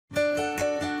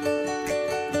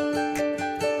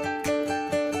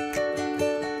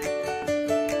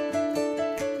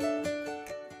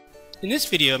In this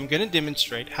video, I'm going to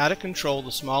demonstrate how to control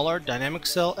the smaller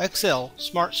DynamixShield XL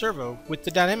Smart Servo with the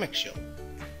DynamixShield.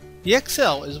 The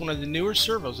XL is one of the newer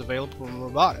servos available from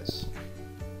Robotis.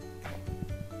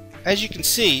 As you can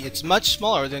see, it's much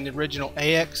smaller than the original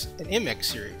AX and MX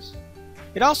series.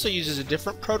 It also uses a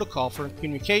different protocol for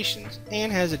communications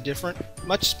and has a different,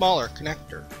 much smaller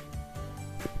connector.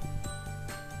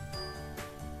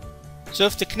 So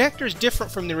if the connector is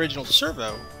different from the original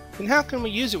servo, then how can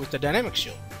we use it with the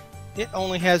DynamixShield? It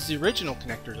only has the original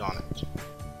connectors on it.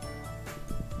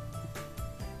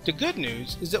 The good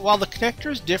news is that while the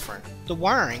connector is different, the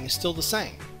wiring is still the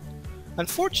same.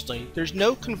 Unfortunately, there's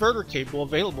no converter cable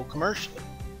available commercially,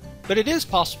 but it is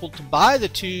possible to buy the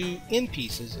two end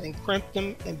pieces and crimp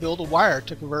them and build a wire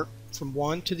to convert from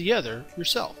one to the other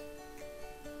yourself.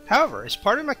 However, as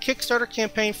part of my Kickstarter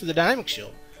campaign for the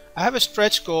DynamixShield, I have a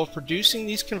stretch goal of producing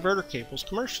these converter cables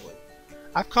commercially.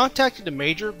 I've contacted a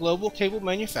major global cable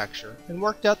manufacturer and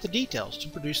worked out the details to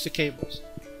produce the cables.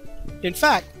 In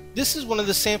fact, this is one of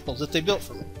the samples that they built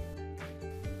for me.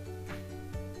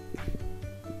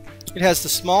 It has the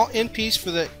small end piece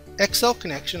for the XL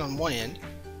connection on one end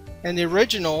and the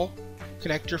original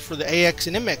connector for the AX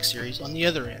and MX series on the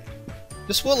other end.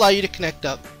 This will allow you to connect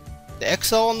up the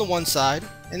XL on the one side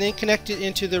and then connect it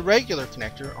into the regular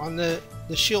connector on the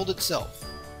shield itself.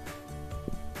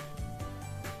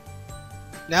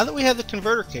 Now that we have the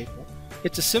converter cable,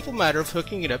 it's a simple matter of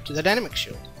hooking it up to the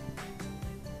DynamixShield.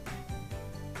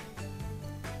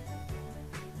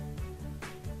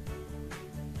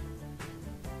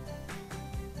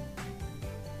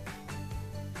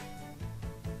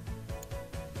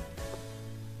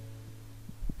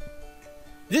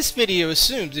 This video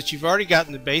assumes that you've already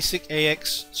gotten the basic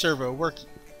AX servo working.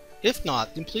 If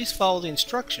not, then please follow the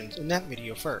instructions in that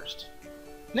video first.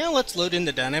 Now let's load in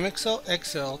the DynamixShield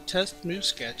XL test move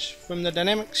sketch from the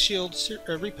DynamixShield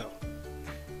repo.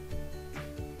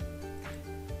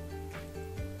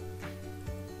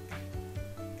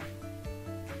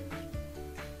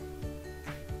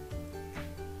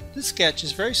 This sketch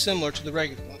is very similar to the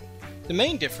regular one. The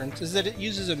main difference is that it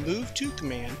uses a move to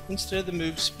command instead of the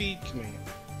move speed command.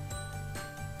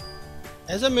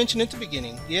 As I mentioned at the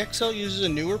beginning, the XL uses a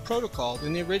newer protocol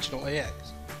than the original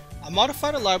AX. I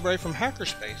modified a library from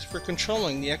Hackerspace for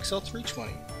controlling the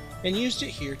XL-320 and used it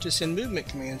here to send movement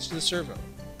commands to the servo.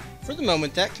 For the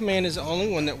moment, that command is the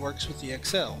only one that works with the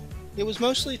XL. It was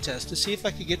mostly a test to see if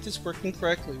I could get this working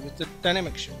correctly with the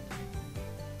DynamixShield.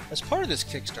 As part of this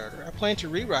Kickstarter, I plan to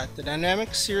rewrite the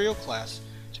Dynamics serial class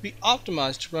to be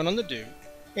optimized to run on the Due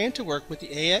and to work with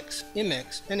the AX,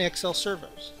 MX, and XL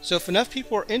servos. So if enough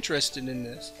people are interested in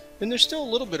this, then there's still a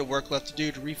little bit of work left to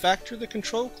do to refactor the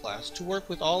control class to work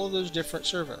with all of those different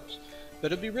servos,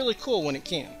 but it'll be really cool when it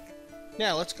can.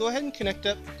 Now let's go ahead and connect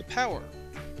up the power.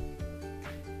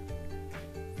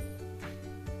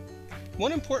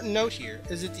 One important note here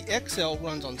is that the XL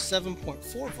runs on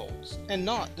 7.4 volts and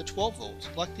not the 12 volts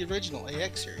like the original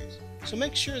AX series, so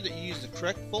make sure that you use the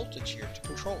correct voltage here to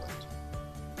control it.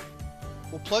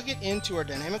 We'll plug it into our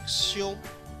DynamixShield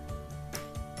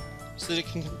so that it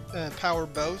can power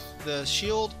both the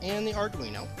Shield and the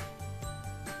Arduino.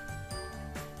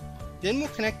 Then we'll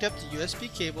connect up the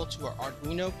USB cable to our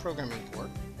Arduino programming board.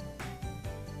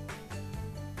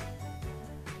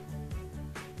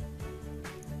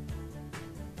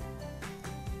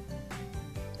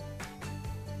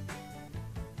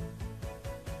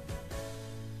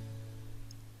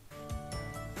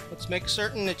 Let's make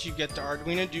certain that you get the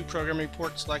Arduino Due programming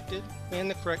port selected and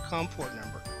the correct COM port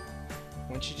number.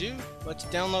 Once you do, let's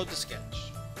download the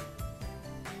sketch.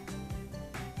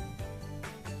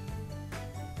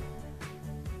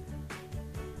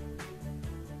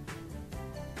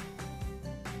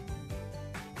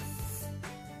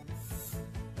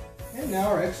 And now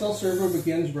our XL servo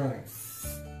begins running.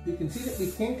 You can see that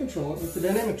we can control it with the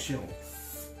DynamixShield.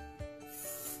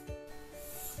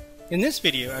 In this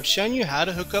video, I've shown you how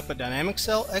to hook up a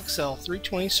DynamixShield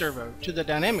XL-320 servo to the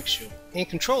DynamixShield and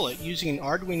control it using an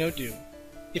Arduino Due.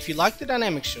 If you like the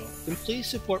DynamixShield, then please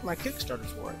support my Kickstarter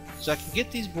for it so I can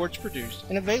get these boards produced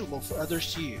and available for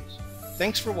others to use.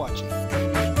 Thanks for watching.